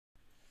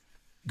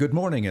Good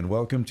morning and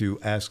welcome to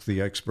Ask the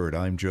Expert.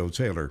 I'm Joe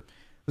Taylor.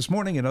 This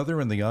morning,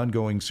 another in the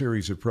ongoing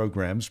series of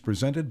programs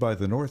presented by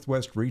the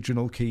Northwest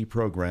Regional Key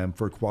Program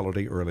for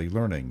Quality Early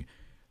Learning.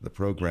 The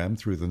program,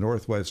 through the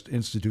Northwest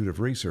Institute of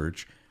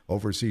Research,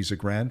 oversees a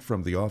grant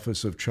from the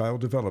Office of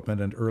Child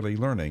Development and Early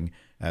Learning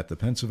at the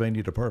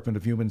Pennsylvania Department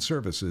of Human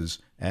Services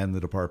and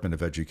the Department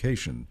of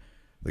Education.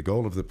 The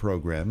goal of the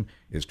program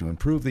is to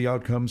improve the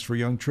outcomes for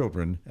young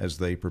children as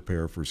they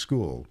prepare for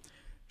school.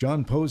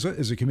 John Posa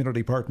is a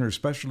community partner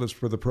specialist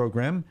for the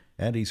program,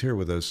 and he's here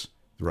with us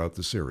throughout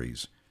the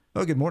series.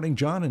 Well, good morning,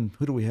 John, and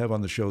who do we have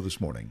on the show this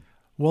morning?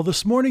 Well,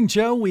 this morning,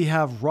 Joe, we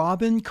have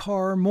Robin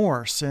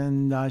Karr-Morse,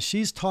 and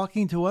she's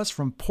talking to us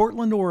from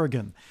Portland,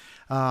 Oregon.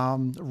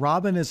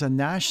 Robin is a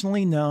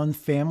nationally known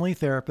family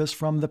therapist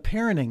from the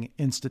Parenting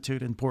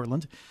Institute in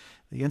Portland.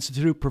 The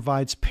Institute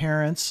provides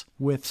parents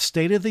with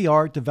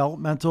state-of-the-art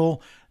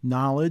developmental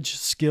knowledge,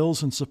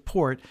 skills, and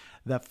support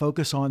that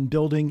focus on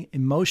building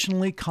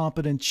emotionally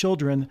competent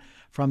children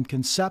from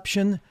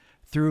conception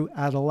through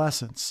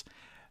adolescence.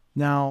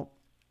 Now,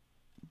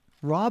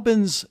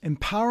 Robin's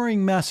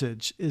empowering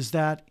message is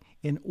that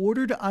in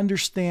order to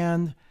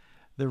understand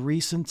the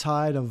recent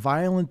tide of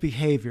violent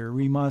behavior,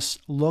 we must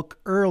look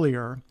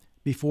earlier,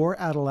 before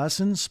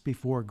adolescence,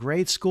 before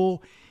grade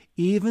school,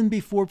 even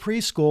before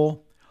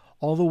preschool,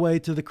 all the way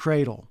to the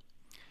cradle.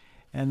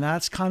 And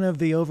that's kind of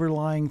the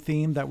overlying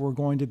theme that we're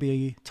going to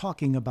be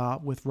talking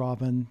about with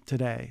Robin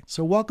today.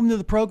 So welcome to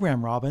the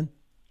program, Robin.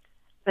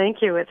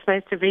 Thank you. It's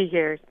nice to be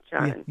here,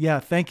 John.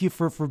 Yeah, thank you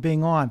for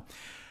being on.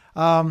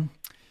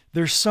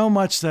 There's so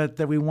much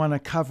that we want to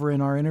cover in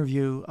our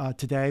interview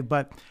today,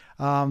 but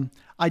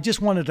I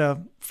just wanted to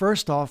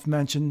first off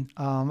mention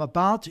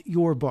about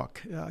your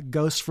book,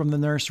 Ghosts from the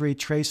Nursery,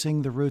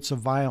 Tracing the Roots of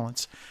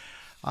Violence.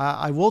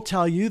 I will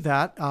tell you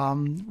that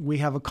we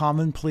have a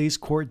common pleas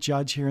court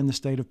judge here in the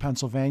state of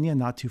Pennsylvania,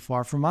 not too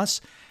far from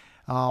us.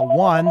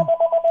 One,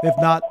 if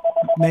not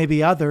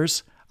maybe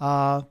others,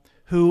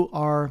 who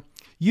are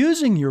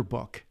using your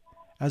book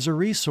as a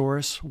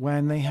resource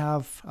when they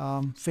have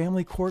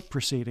family court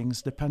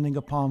proceedings, depending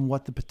upon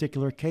what the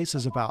particular case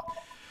is about.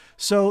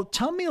 So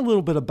tell me a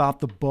little bit about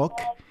the book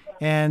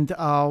and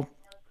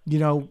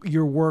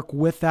your work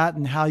with that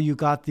and how you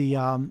got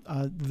the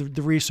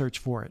research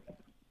for it.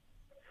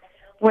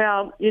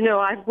 Well,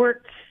 I've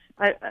worked,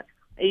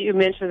 you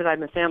mentioned that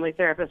I'm a family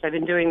therapist. I've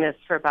been doing this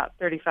for about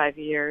 35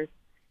 years.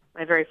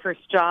 My very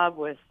first job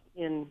was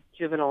in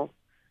juvenile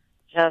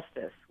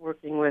justice,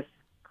 working with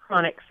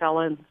chronic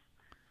felons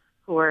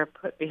who were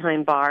put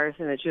behind bars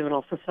in a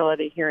juvenile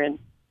facility here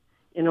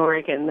in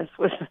Oregon. This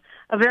was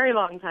a very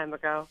long time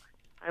ago.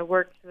 I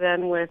worked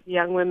then with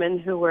young women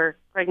who were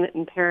pregnant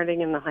and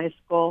parenting in the high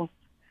school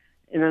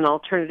in an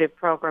alternative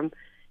program,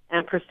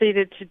 and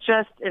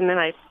then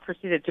I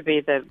proceeded to be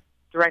the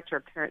Director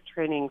of Parent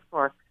Training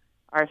for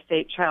our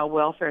state child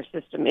welfare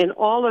system. In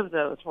all of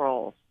those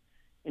roles,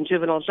 in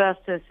juvenile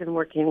justice and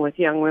working with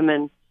young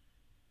women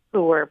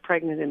who were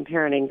pregnant and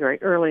parenting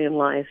very early in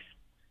life,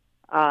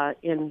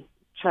 in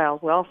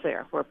child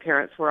welfare, where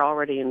parents were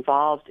already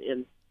involved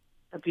in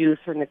abuse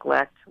or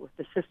neglect with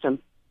the system.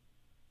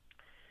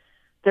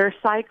 There are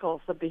cycles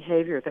of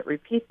behavior that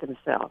repeat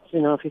themselves.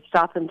 If you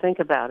stop and think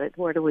about it,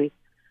 where do we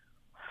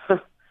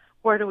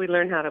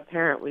learn how to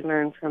parent? We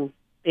learn from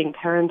being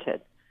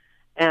parented.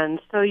 And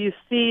so you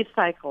see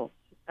cycles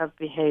of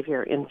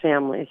behavior in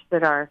families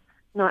that are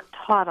not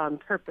taught on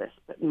purpose,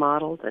 but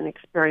modeled and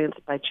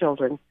experienced by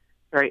children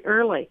very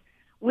early.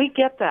 We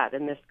get that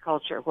in this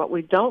culture. What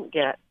we don't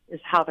get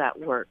is how that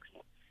works.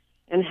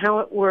 And how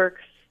it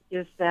works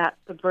is that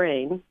the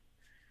brain,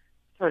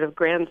 sort of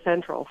grand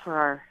central for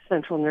our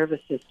central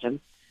nervous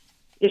system,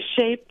 is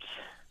shaped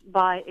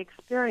by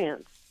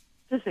experience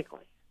physically.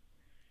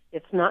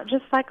 It's not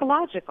just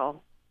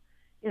psychological,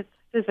 it's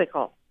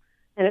physical.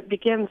 And it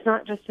begins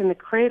not just in the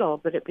cradle,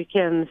 but it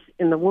begins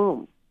in the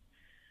womb.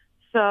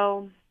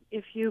 So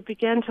if you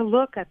begin to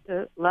look at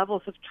the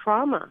levels of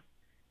trauma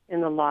in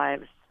the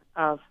lives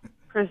of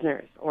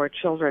prisoners or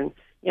children,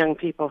 young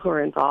people who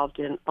are involved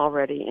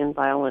already in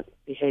violent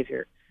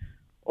behavior,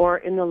 or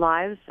in the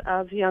lives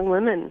of young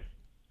women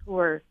who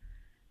are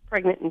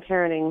pregnant and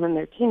parenting when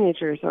they're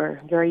teenagers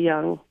or very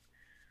young,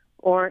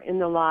 or in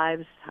the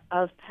lives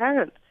of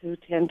parents who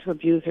tend to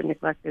abuse or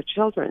neglect their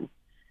children,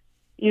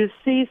 you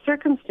see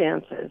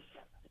circumstances,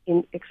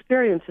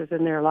 experiences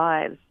in their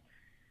lives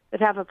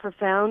that have a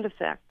profound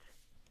effect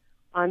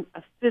on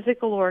a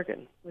physical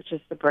organ, which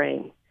is the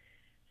brain.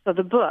 So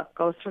the book,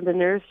 Ghosts from the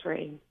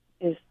Nursery,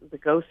 is the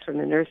ghost from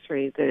the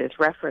nursery that is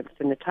referenced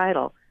in the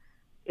title,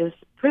 is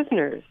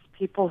prisoners,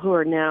 people who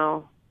are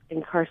now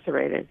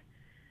incarcerated,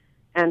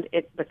 and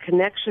the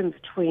connection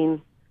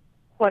between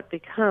what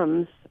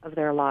becomes of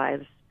their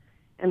lives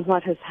and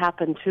what has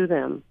happened to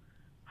them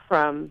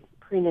from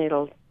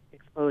prenatal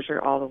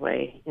exposure all the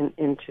way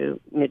into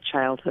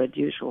mid-childhood,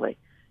 usually.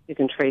 You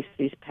can trace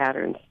these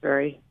patterns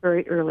very,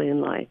 very early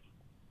in life.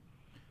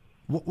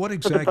 What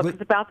exactly? So the book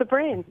is about the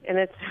brain, and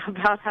it's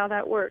about how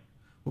that works.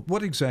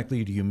 What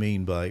exactly do you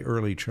mean by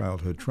early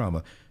childhood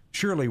trauma?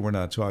 Surely we're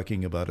not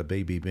talking about a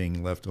baby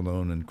being left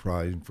alone and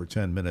crying for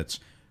 10 minutes.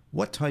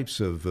 What types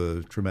of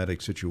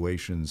traumatic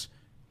situations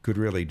could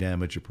really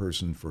damage a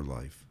person for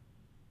life?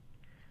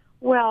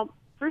 Well,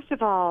 first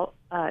of all,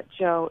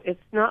 Joe,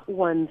 it's not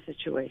one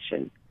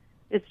situation.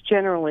 It's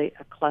generally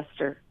a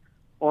cluster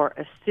or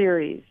a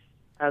series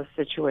of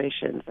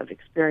situations, of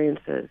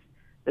experiences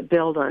that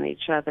build on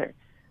each other.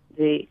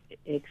 The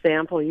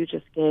example you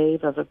just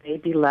gave of a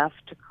baby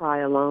left to cry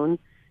alone,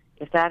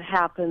 if that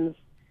happens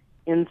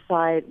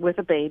inside with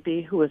a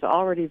baby who is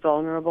already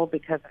vulnerable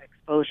because of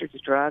exposure to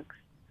drugs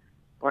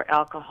or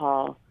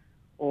alcohol,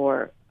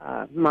 or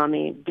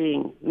mommy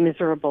being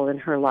miserable in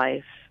her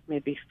life,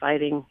 maybe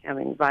fighting,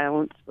 having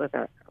violence with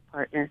a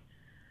partner.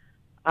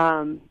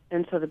 And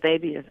so the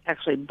baby is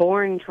actually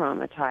born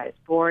traumatized,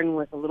 born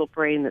with a little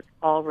brain that's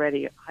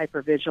already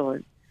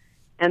hypervigilant,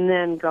 and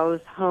then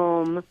goes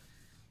home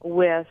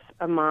with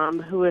a mom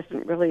who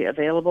isn't really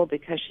available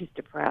because she's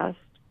depressed,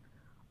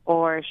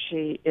 or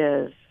she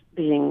is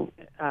being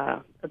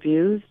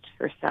abused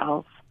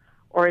herself,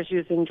 or is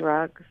using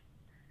drugs,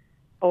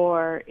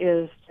 or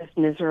is just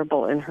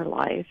miserable in her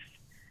life.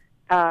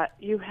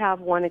 You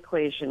have one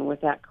equation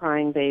with that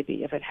crying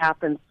baby. If it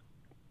happens,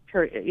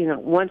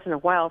 once in a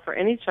while for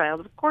any child,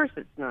 of course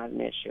it's not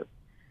an issue.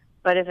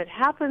 But if it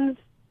happens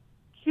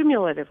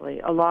cumulatively,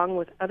 along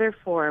with other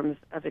forms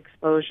of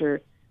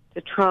exposure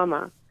to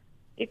trauma,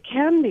 it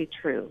can be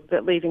true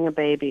that leaving a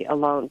baby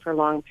alone for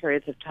long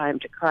periods of time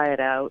to cry it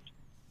out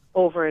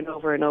over and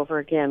over and over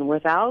again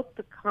without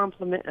the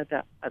complement of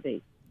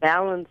the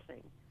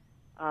balancing,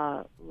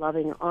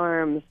 loving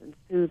arms and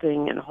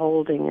soothing and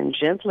holding and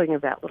gentling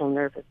of that little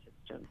nervous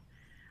system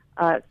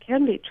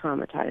can be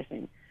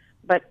traumatizing.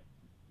 But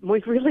we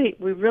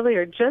really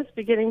are just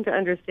beginning to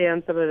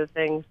understand some of the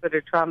things that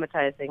are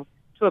traumatizing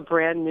to a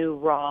brand new,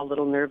 raw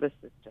little nervous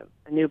system,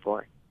 a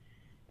newborn.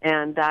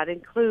 And that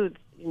includes,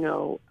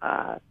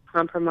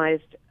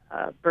 compromised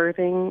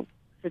birthing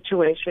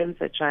situations,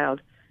 a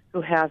child who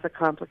has a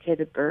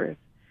complicated birth,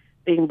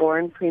 being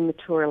born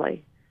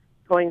prematurely,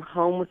 going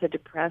home with a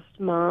depressed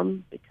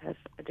mom because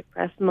a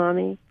depressed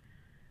mommy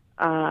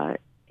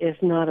is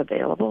not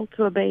available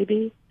to a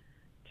baby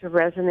to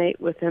resonate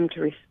with them,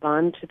 to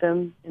respond to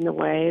them in the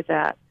way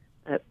that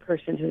a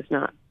person who's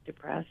not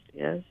depressed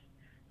is.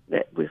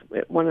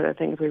 One of the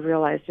things we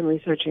realized in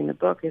researching the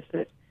book is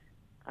that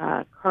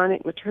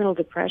chronic maternal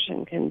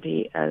depression can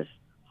be as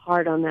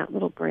hard on that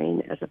little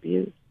brain as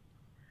abuse.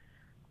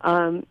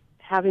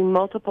 Having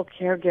multiple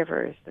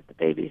caregivers that the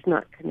baby's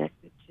not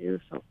connected to,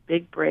 so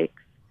big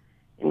breaks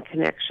in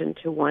connection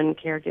to one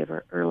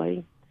caregiver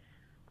early.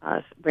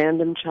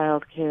 Random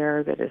child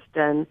care that is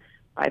done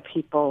by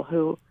people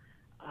who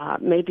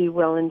may be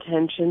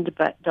well-intentioned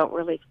but don't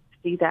really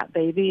see that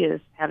baby as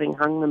having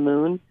hung the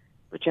moon,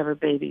 whichever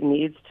baby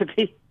needs to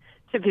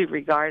be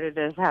regarded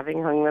as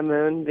having hung the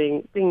moon,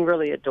 being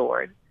really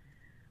adored.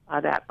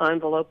 That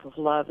envelope of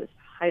love is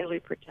highly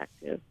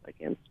protective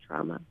against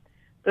trauma.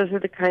 Those are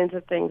the kinds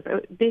of things.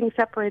 Being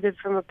separated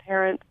from a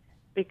parent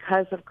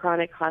because of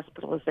chronic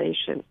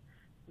hospitalization,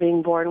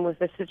 being born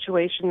with a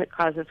situation that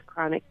causes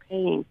chronic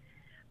pain,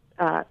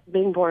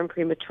 being born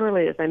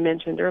prematurely, as I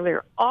mentioned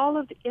earlier,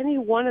 any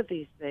one of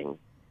these things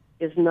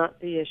is not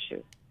the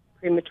issue.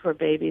 Premature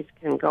babies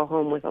can go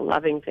home with a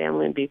loving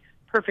family and be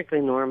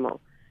perfectly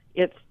normal.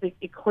 It's the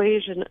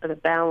equation of the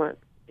balance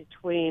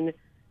between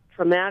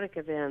traumatic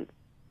events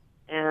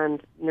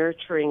and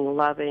nurturing,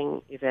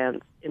 loving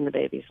events in the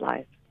baby's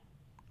life.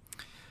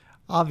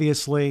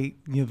 Obviously,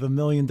 the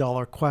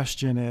million-dollar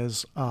question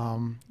is,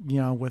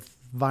 with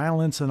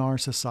violence in our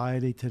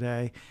society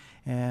today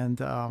and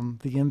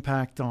the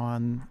impact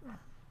on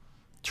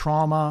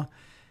trauma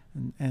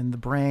and the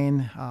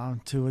brain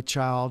to a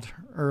child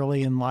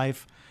early in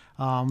life,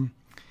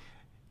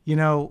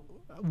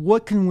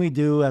 what can we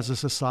do as a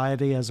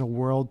society, as a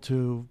world,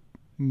 to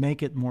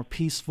make it more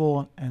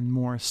peaceful and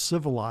more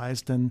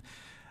civilized? And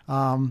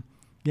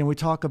we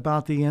talk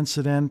about the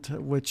incident,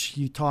 which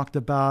you talked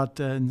about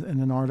in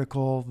an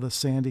article, the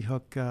Sandy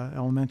Hook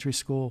Elementary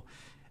School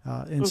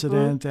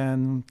incident,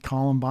 and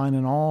Columbine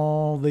and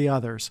all the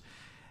others.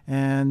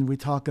 And we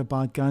talk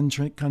about gun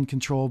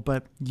control,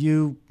 but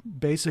you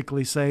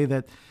basically say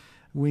that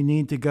we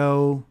need to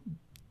go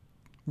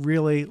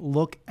really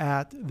look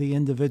at the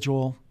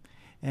individual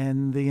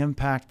and the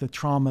impact, the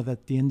trauma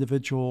that the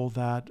individual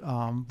that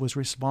was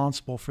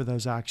responsible for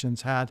those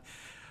actions had.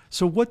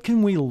 So what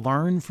can we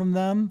learn from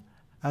them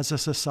as a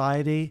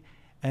society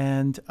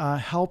and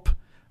help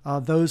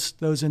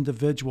those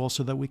individuals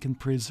so that we can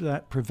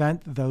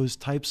prevent those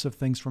types of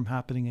things from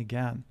happening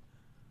again?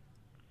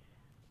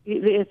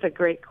 It's a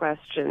great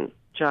question,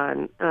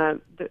 John.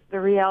 The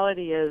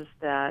reality is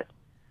that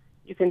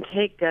you can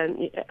take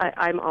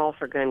I'm all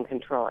for gun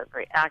control. I'm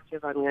very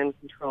active on gun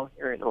control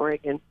here in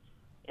Oregon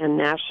and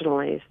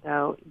nationally.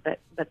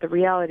 But the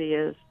reality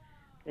is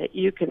that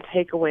you can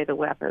take away the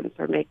weapons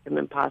or make them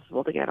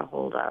impossible to get a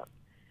hold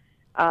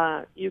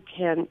of. You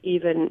can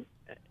even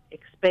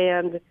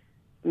expand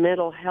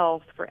mental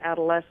health for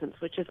adolescents,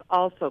 which is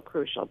also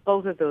crucial.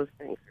 Both of those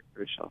things are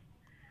crucial.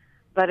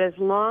 But as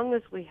long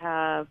as we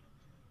have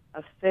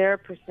a fair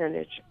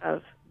percentage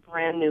of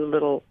brand new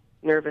little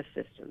nervous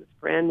systems,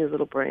 brand new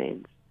little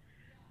brains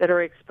that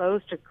are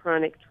exposed to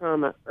chronic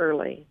trauma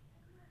early,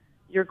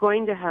 you're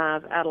going to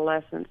have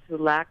adolescents who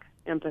lack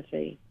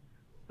empathy,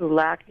 who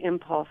lack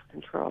impulse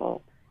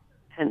control,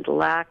 and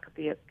lack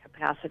the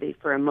capacity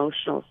for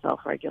emotional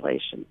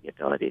self-regulation, the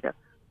ability to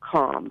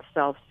calm,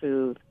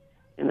 self-soothe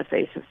in the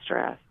face of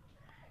stress.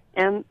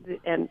 And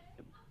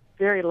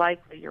very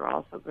likely you're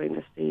also going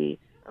to see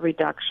a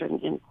reduction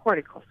in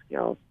cortical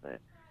skills,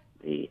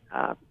 the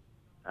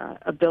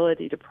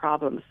ability to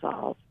problem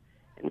solve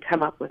and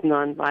come up with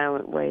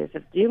nonviolent ways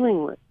of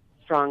dealing with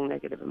strong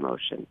negative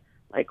emotion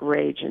like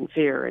rage and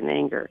fear and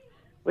anger,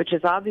 which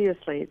is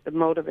obviously the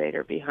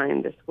motivator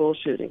behind the school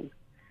shootings.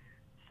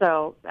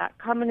 So that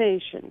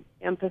combination,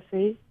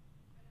 empathy,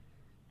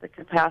 the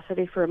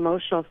capacity for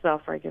emotional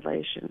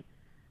self-regulation,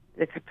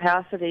 the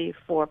capacity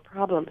for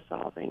problem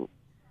solving,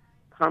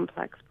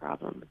 complex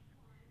problems,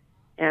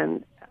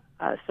 and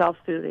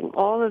self-soothing,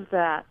 all of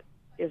that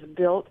is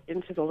built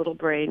into the little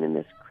brain in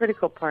this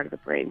critical part of the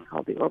brain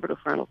called the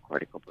orbitofrontal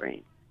cortical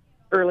brain,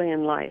 early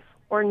in life,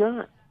 or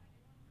not.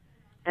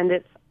 And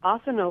it's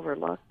often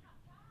overlooked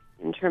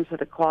in terms of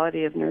the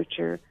quality of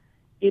nurture,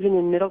 even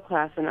in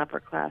middle-class and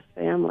upper-class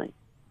families.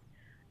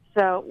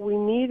 So we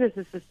need as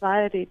a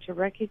society to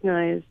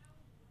recognize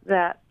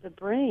that the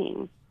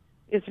brain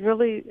is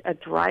really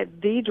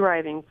the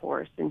driving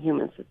force in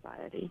human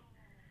society,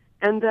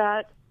 and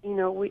that, you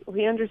know,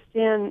 we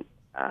understand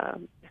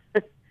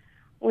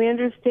we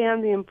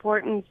understand the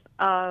importance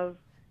of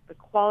the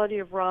quality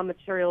of raw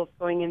materials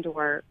going into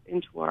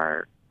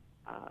our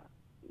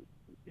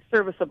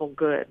serviceable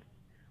goods.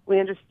 We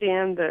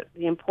understand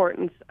the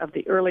importance of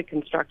the early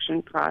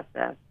construction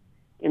process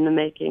in the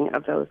making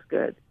of those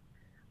goods.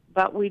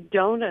 But we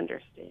don't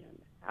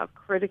understand how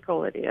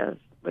critical it is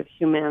with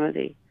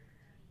humanity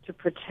to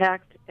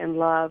protect and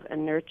love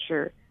and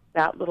nurture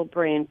that little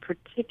brain,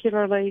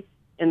 particularly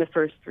in the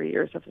first 3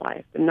 years of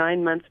life, the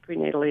 9 months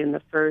prenatally and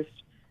the first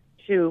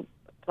 2+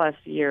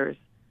 years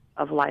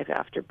of life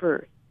after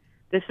birth.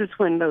 This is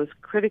when those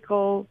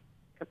critical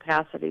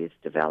capacities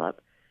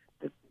develop.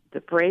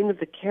 The brain of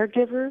the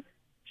caregiver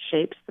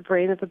shapes the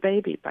brain of the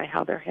baby by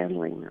how they're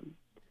handling them.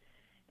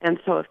 And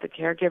so if the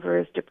caregiver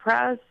is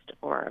depressed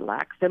or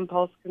lacks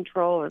impulse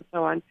control and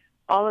so on,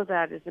 all of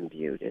that is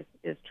imbued,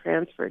 is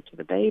transferred to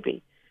the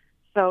baby.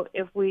 So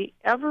if we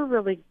ever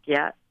really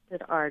get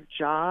that our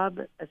job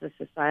as a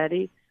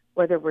society,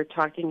 whether we're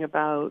talking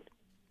about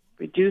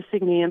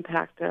reducing the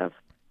impact of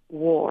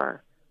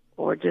war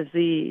or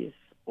disease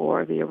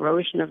or the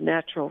erosion of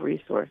natural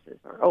resources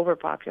or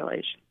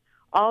overpopulation,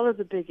 all of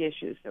the big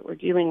issues that we're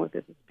dealing with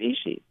as a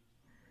species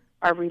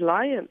are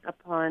reliant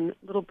upon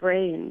little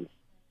brains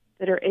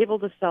that are able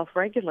to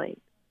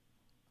self-regulate,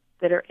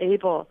 that are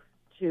able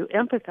to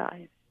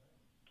empathize,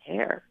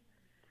 care,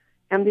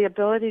 and the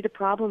ability to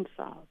problem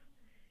solve.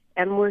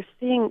 And we're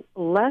seeing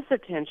less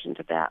attention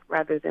to that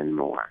rather than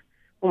more.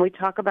 When we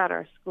talk about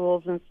our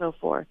schools and so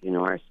forth, you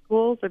know, our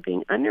schools are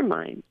being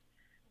undermined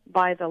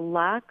by the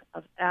lack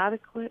of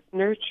adequate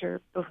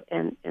nurture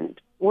and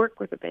work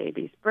with a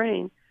baby's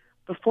brain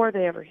before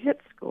they ever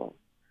hit school,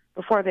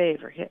 before they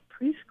ever hit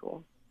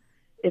preschool.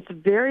 It's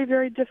very,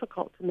 very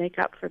difficult to make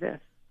up for this.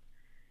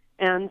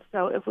 And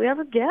so if we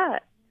ever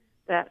get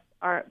that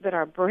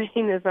our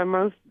brain is our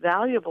most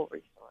valuable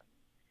resource,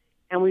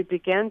 and we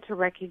begin to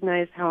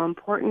recognize how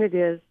important it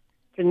is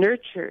to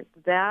nurture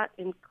that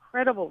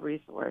incredible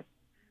resource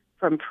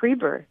from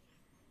pre-birth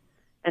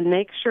and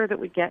make sure that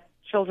we get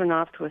children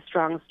off to a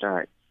strong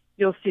start,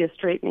 you'll see a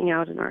straightening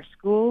out in our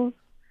schools.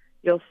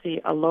 You'll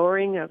see a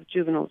lowering of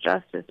juvenile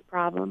justice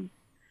problems.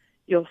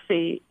 You'll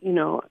see, you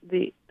know,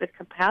 the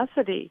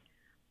capacity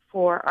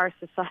for our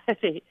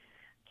society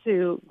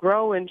to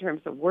grow in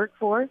terms of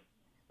workforce.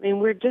 I mean,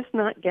 we're just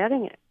not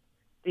getting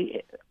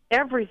it.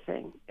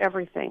 Everything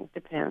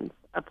depends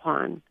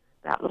upon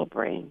that little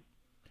brain.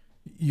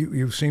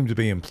 You seem to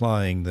be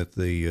implying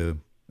that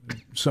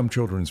some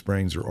children's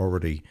brains are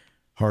already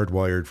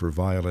hardwired for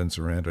violence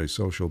or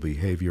antisocial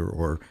behavior,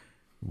 or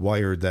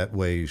wired that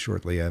way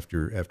shortly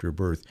after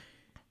birth.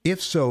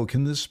 If so,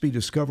 can this be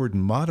discovered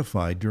and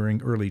modified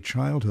during early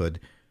childhood?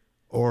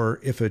 Or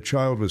if a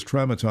child was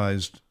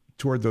traumatized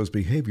toward those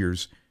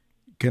behaviors,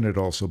 can it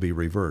also be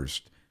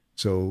reversed?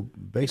 So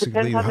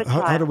basically,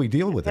 how do we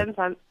deal with it?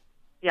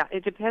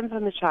 It depends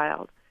on the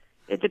child.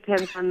 It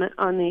depends on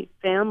the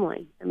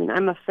family. I mean,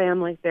 I'm a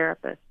family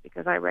therapist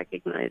because I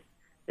recognize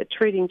that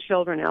treating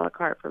children a la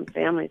carte from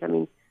families, I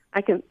mean,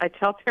 I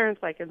tell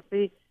parents I can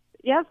see,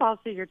 yes, I'll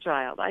see your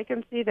child. I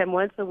can see them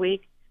once a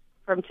week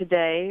from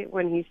today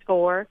when he's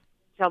 4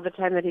 till the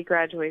time that he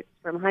graduates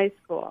from high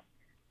school.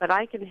 But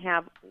I can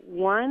have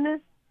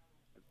one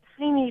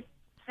tiny,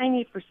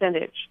 tiny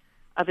percentage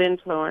of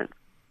influence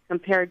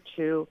compared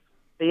to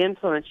the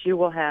influence you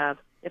will have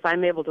if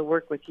I'm able to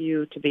work with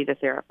you to be the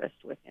therapist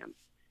with him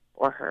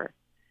or her.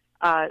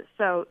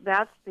 So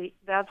that's the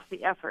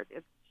effort,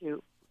 is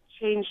to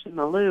change the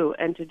milieu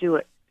and to do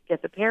it,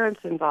 get the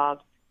parents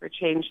involved or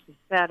change the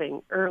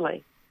setting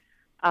early.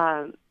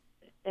 And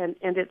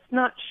it's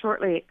not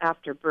shortly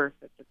after birth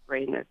that the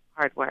brain is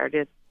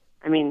hardwired.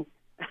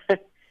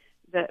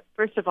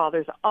 First of all,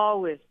 there's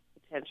always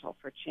potential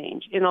for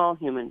change in all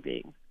human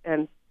beings,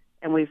 and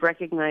we've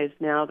recognized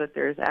now that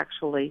there's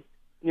actually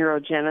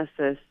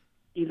neurogenesis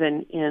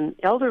even in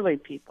elderly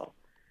people.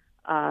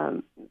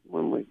 The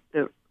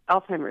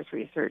Alzheimer's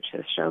research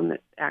has shown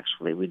that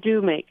actually we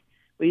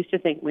used to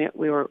think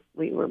we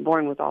were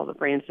born with all the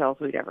brain cells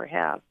we'd ever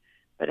have,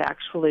 but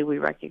actually we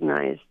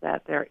recognize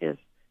that there is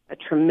a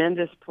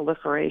tremendous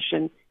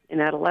proliferation in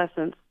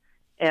adolescence,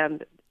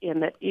 and in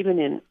that even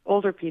in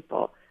older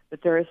people,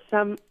 that there is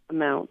some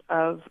amount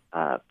of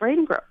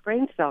brain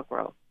cell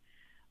growth.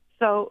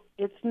 So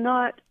it's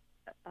not,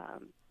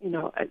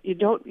 you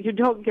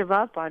don't give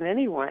up on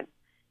anyone.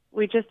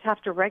 We just have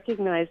to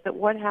recognize that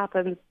what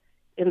happens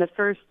in the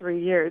first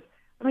 3 years.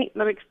 Let me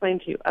explain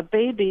to you. A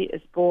baby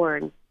is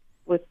born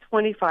with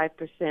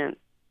 25%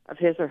 of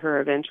his or her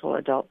eventual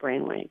adult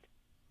brain weight.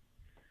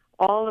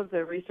 All of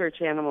the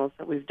research animals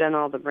that we've done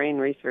all the brain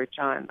research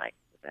on, like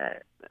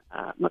the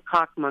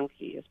macaque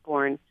monkey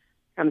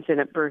comes in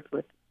at birth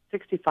with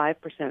 65%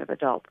 of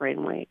adult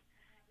brain weight.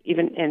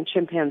 And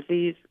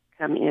chimpanzees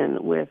come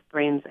in with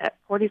brains at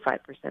 45%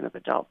 of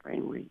adult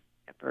brain weight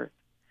at birth.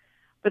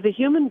 But the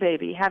human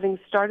baby, having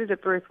started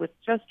at birth with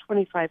just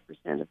 25%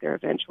 of their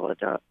eventual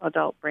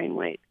adult brain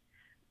weight,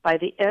 by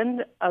the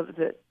end of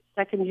the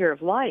second year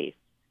of life,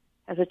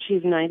 has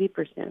achieved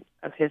 90%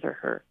 of his or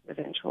her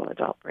eventual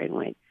adult brain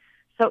weight.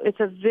 So it's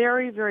a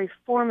very, very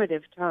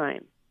formative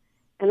time.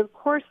 And of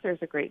course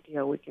there's a great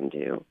deal we can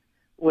do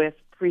with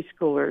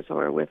preschoolers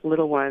or with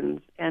little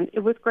ones and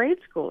with grade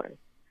schoolers.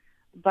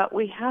 But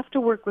we have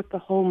to work with the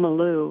whole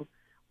milieu.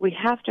 We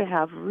have to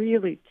have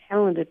really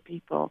talented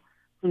people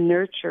who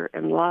nurture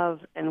and love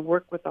and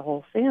work with the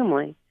whole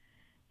family.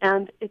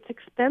 And it's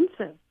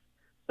expensive.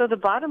 So the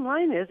bottom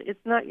line is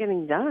it's not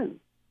getting done.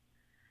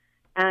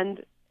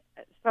 And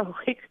so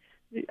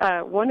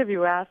one of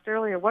you asked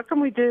earlier, what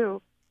can we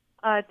do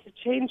to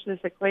change this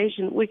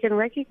equation? We can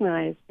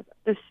recognize that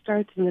this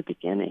starts in the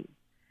beginning.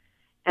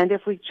 And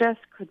if we just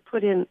could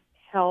put in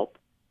help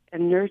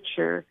and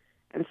nurture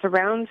and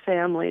surround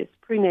families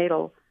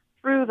prenatal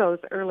through those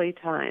early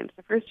times.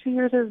 The first 2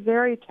 years are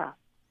very tough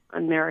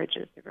on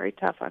marriages. They're very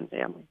tough on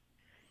families.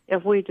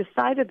 If we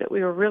decided that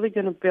we were really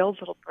going to build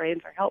little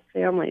brains or help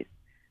families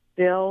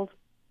build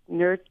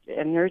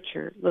and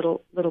nurture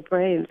little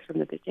brains from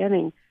the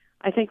beginning,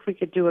 I think we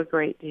could do a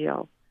great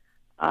deal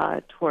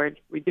toward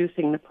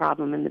reducing the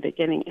problem in the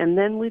beginning. And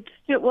then we'll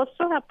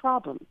still have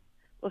problems.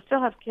 We'll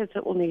still have kids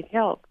that will need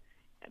help,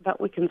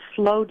 but we can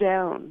slow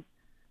down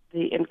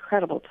the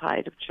incredible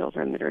tide of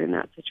children that are in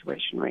that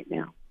situation right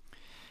now.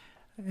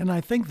 And I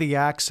think the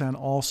accent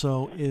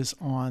also is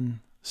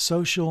on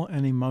social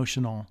and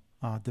emotional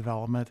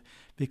development,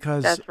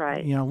 because that's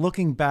right.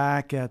 Looking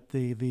back at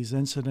these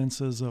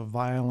incidences of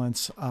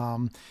violence,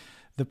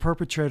 the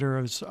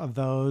perpetrators of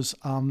those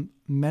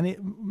many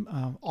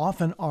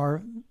often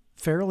are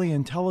fairly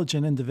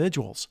intelligent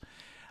individuals.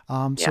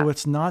 So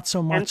it's not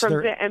so much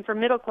and from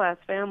middle class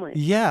families.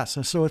 Yes,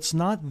 so it's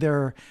not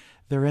their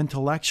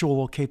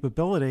intellectual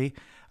capability.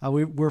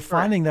 We're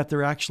finding that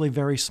they're actually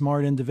very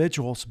smart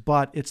individuals,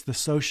 but it's the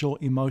social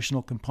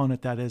emotional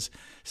component that is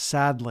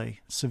sadly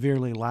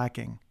severely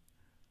lacking.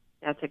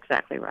 That's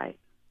exactly right.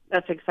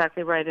 That's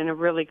exactly right, and a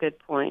really good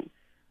point.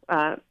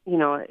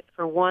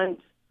 For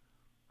want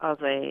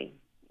of a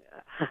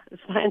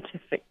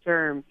scientific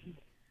term,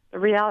 the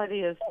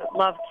reality is that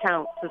love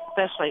counts,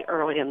 especially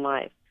early in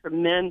life.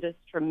 Tremendous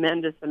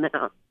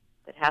amount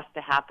that has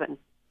to happen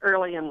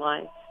early in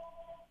life.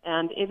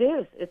 And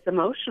it's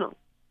emotional.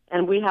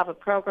 And we have a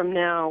program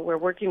now where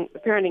the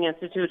Parenting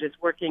Institute is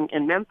working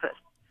in Memphis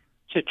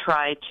to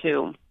try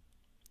to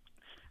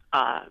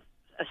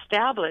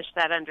establish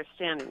that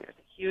understanding. There's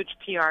a huge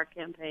PR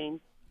campaign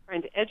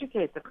trying to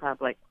educate the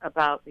public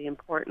about the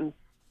importance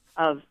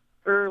of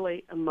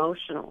early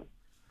emotional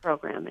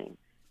programming,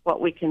 what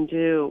we can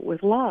do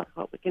with love,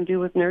 what we can do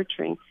with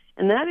nurturing.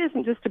 And that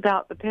isn't just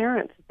about the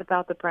parents, it's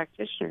about the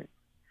practitioners,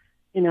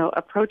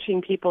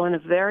 approaching people in a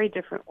very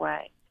different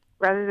way,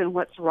 rather than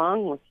what's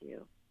wrong with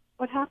you.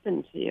 What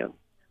happened to you?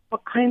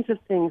 What kinds of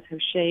things have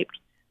shaped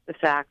the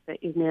fact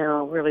that you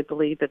now really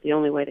believe that the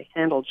only way to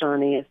handle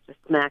Johnny is to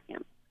smack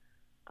him?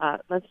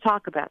 Let's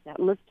talk about that,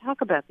 and let's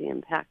talk about the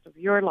impact of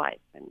your life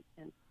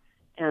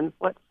and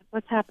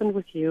what's happened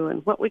with you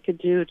and what we could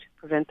do to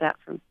prevent that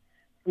from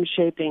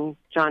shaping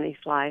Johnny's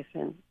life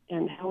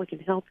and how we can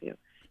help you.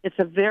 It's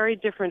a very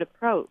different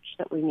approach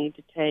that we need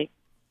to take,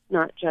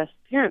 not just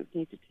parents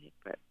need to take,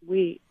 but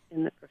we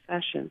in the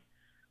profession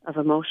of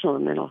emotional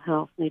and mental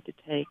health need to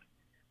take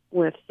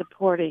with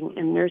supporting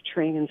and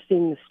nurturing and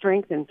seeing the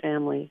strength in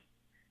families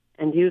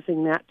and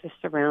using that to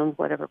surround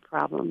whatever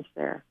problems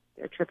they're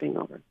tripping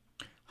over.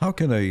 How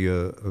can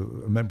a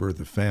member of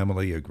the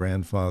family, a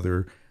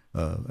grandfather,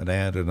 an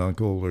aunt, an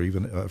uncle, or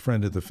even a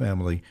friend of the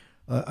family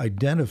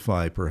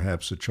identify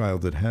perhaps a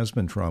child that has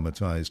been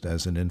traumatized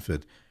as an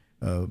infant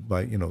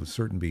by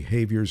certain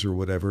behaviors or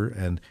whatever,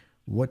 and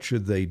what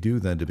should they do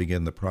then to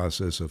begin the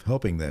process of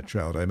helping that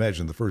child? I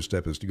imagine the first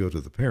step is to go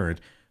to the parent,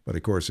 but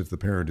of course, if the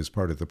parent is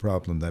part of the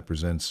problem, that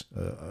presents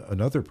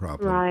another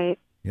problem. Right.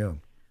 Yeah.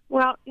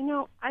 Well,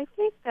 I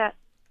think that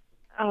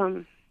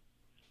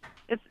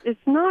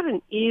it's not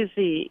an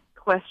easy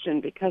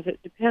question because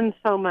it depends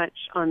so much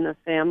on the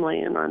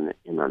family and on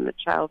the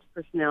child's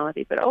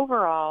personality. But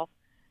overall,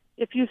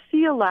 if you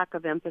see a lack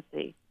of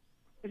empathy,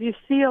 if you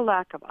see a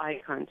lack of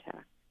eye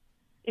contact,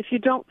 if you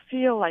don't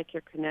feel like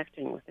you're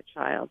connecting with a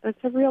child,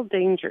 that's a real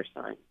danger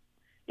sign.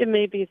 It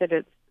may be that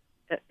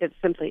it's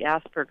simply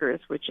Asperger's,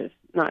 which is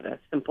not a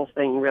simple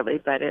thing really,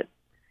 but it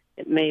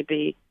may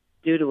be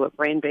due to a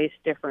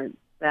brain-based difference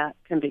that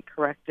can be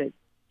corrected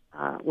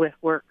with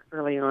work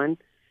early on.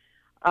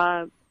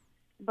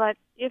 But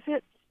if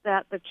it's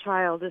that the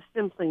child is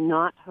simply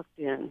not hooked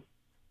in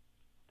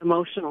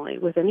emotionally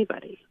with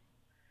anybody,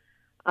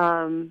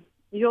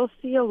 you'll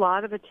see a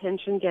lot of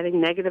attention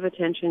getting, negative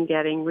attention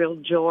getting, real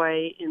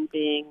joy in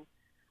being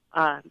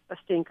a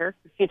stinker,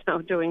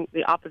 doing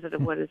the opposite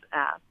of what is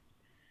asked.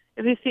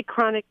 If you see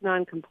chronic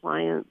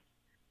noncompliance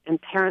and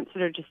parents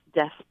that are just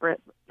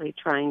desperately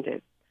trying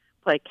to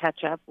play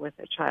catch-up with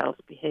a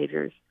child's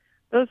behaviors,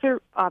 those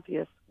are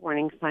obvious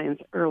warning signs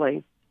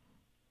early.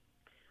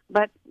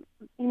 But,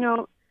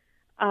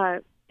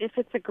 if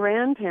it's a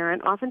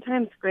grandparent,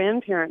 oftentimes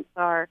grandparents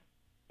are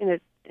in a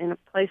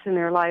place in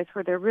their lives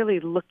where they're really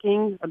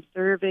looking,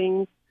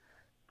 observing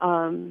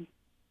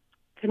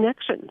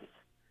connections.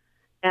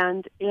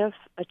 And if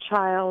a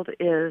child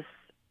is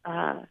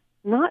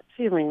not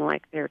feeling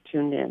like they're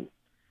tuned in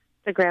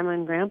to grandma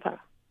and grandpa,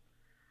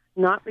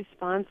 not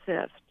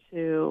responsive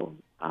to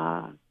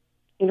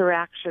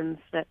interactions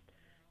that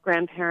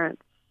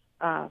grandparents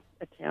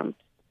attempt,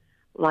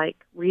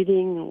 like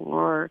reading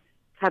or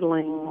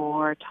cuddling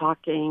or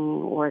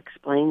talking or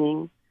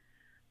explaining,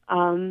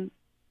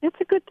 it's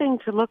a good thing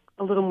to look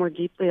a little more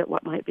deeply at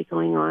what might be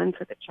going on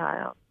for the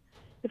child.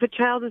 If a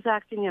child is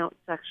acting out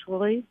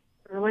sexually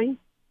early,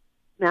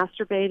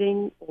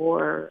 masturbating,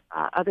 or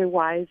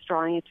otherwise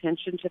drawing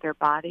attention to their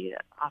body,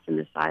 that's often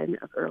a sign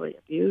of early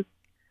abuse,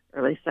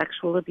 early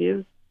sexual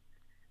abuse.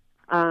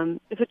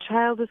 If a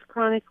child is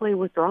chronically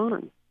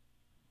withdrawn,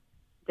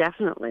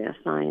 definitely a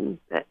sign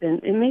that,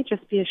 and it may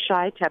just be a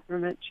shy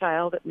temperament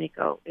child. It may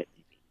go, it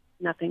may be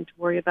nothing to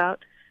worry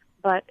about.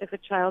 But if a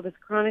child is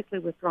chronically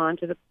withdrawn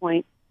to the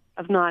point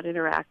of not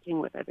interacting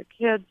with other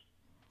kids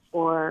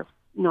or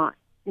not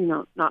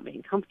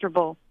being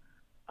comfortable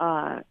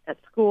at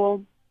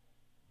school,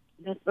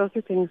 those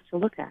are things to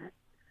look at.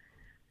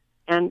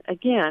 And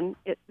again,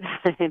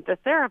 the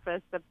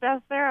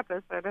best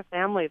therapists are the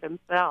family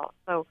themselves.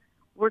 So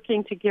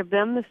working to give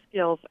them the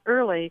skills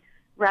early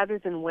rather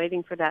than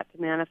waiting for that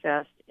to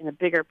manifest in a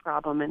bigger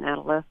problem in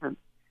adolescence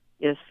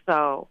is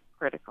so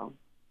critical.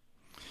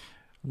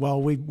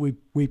 Well,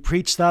 we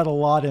preach that a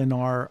lot in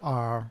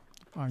our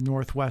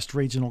Northwest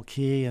Regional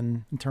Key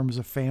and in terms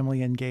of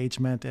family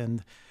engagement,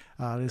 and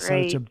it's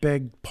such a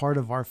big part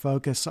of our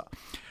focus.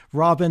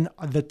 Robin,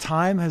 the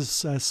time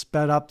has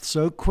sped up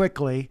so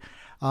quickly,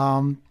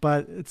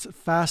 but it's a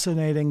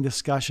fascinating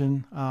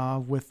discussion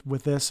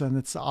with this, and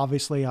it's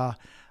obviously a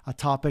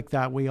topic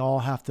that we all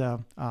have to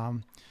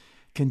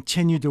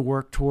continue to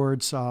work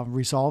towards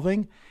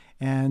resolving.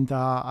 And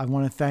I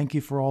want to thank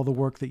you for all the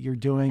work that you're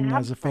doing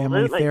as a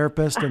family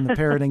therapist and the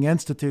Parenting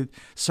Institute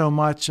so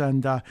much.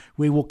 And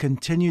we will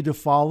continue to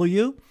follow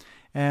you.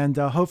 And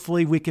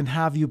hopefully we can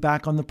have you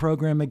back on the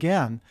program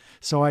again.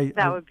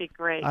 That would be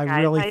great.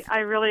 I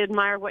really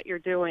admire what you're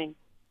doing.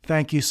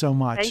 Thank you so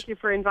much. Thank you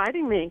for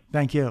inviting me.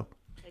 Thank you.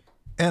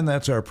 And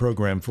that's our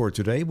program for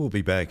today. We'll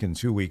be back in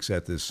 2 weeks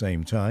at this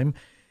same time.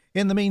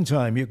 In the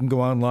meantime, you can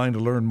go online to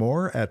learn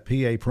more at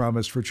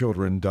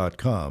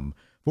papromiseforchildren.com.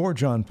 For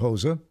John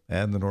Posa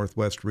and the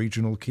Northwest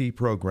Regional Key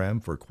Program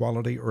for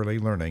Quality Early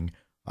Learning,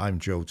 I'm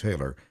Joe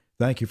Taylor.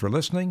 Thank you for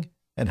listening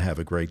and have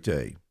a great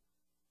day.